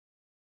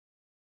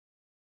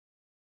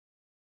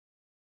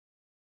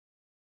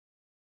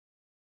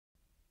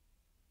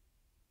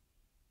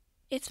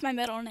It's my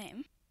middle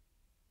name.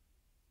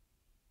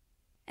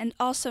 And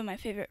also my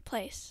favorite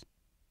place.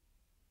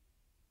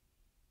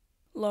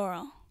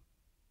 Laurel.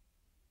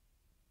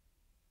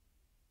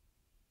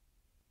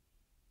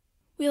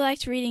 We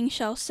liked reading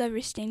Shel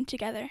Silverstein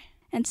together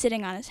and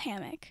sitting on his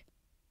hammock.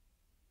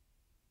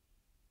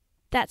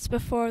 That's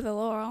before the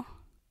Laurel.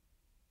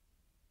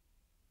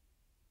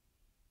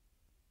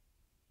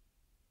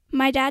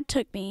 My dad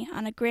took me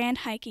on a grand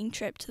hiking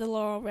trip to the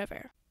Laurel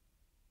River.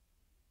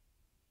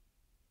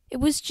 It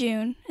was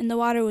June, and the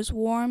water was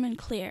warm and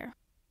clear.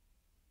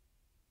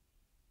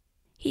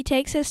 He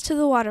takes us to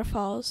the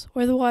waterfalls,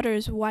 where the water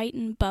is white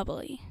and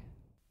bubbly.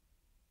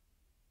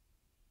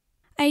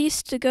 I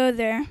used to go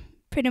there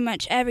pretty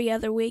much every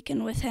other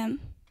weekend with him.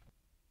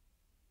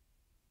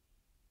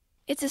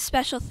 It's a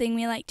special thing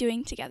we like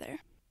doing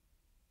together.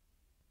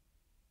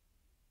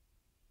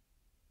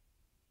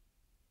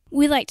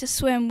 We like to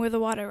swim where the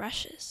water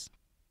rushes.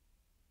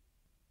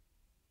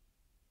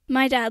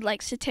 My dad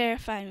likes to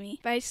terrify me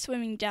by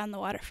swimming down the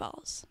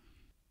waterfalls.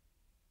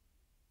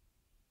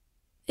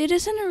 It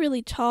isn't a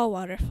really tall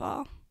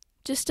waterfall,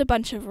 just a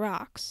bunch of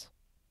rocks.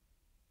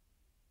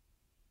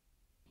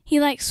 He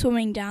likes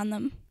swimming down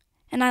them,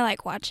 and I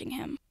like watching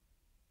him.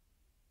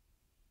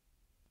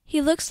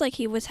 He looks like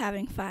he was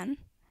having fun,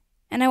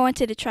 and I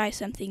wanted to try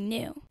something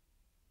new.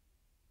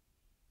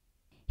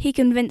 He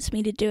convinced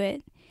me to do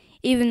it,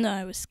 even though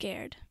I was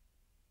scared.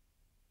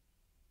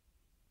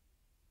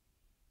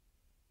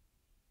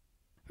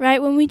 Right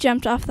when we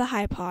jumped off the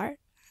high part,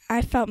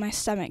 I felt my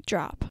stomach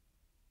drop.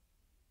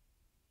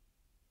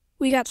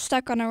 We got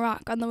stuck on a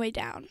rock on the way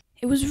down.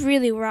 It was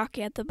really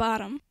rocky at the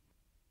bottom.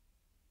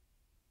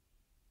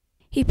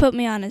 He put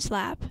me on his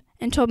lap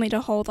and told me to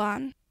hold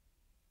on.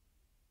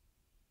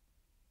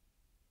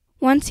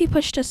 Once he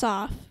pushed us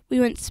off,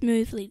 we went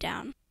smoothly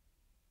down.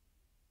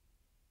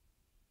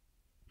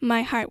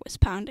 My heart was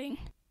pounding.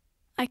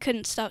 I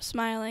couldn't stop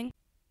smiling.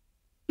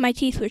 My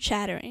teeth were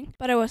chattering,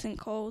 but I wasn't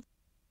cold.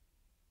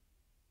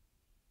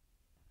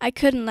 I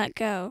couldn't let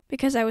go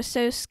because I was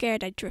so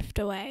scared I'd drift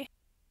away.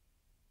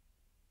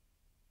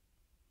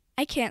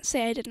 I can't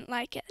say I didn't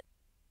like it.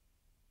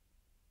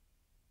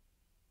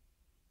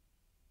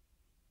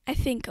 I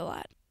think a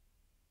lot.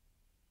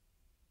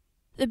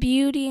 The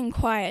beauty and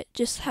quiet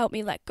just help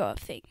me let go of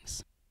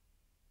things.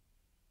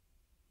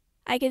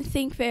 I can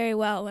think very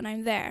well when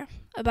I'm there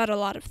about a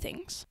lot of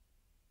things.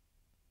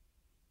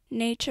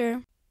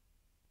 Nature,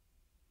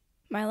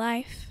 my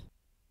life.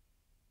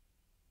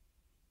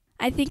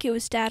 I think it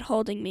was Dad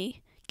holding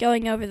me,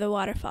 going over the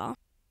waterfall.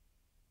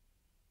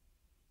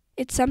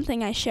 It's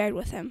something I shared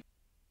with him.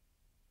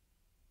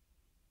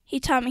 He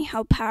taught me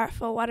how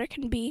powerful water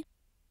can be.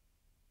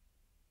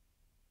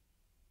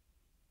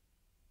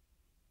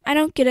 I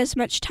don't get as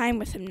much time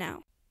with him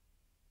now,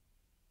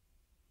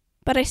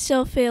 but I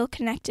still feel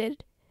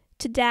connected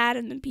to Dad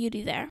and the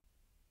beauty there.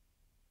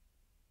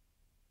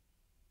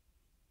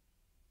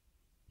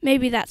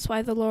 Maybe that's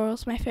why the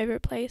Laurel's my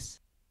favorite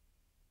place.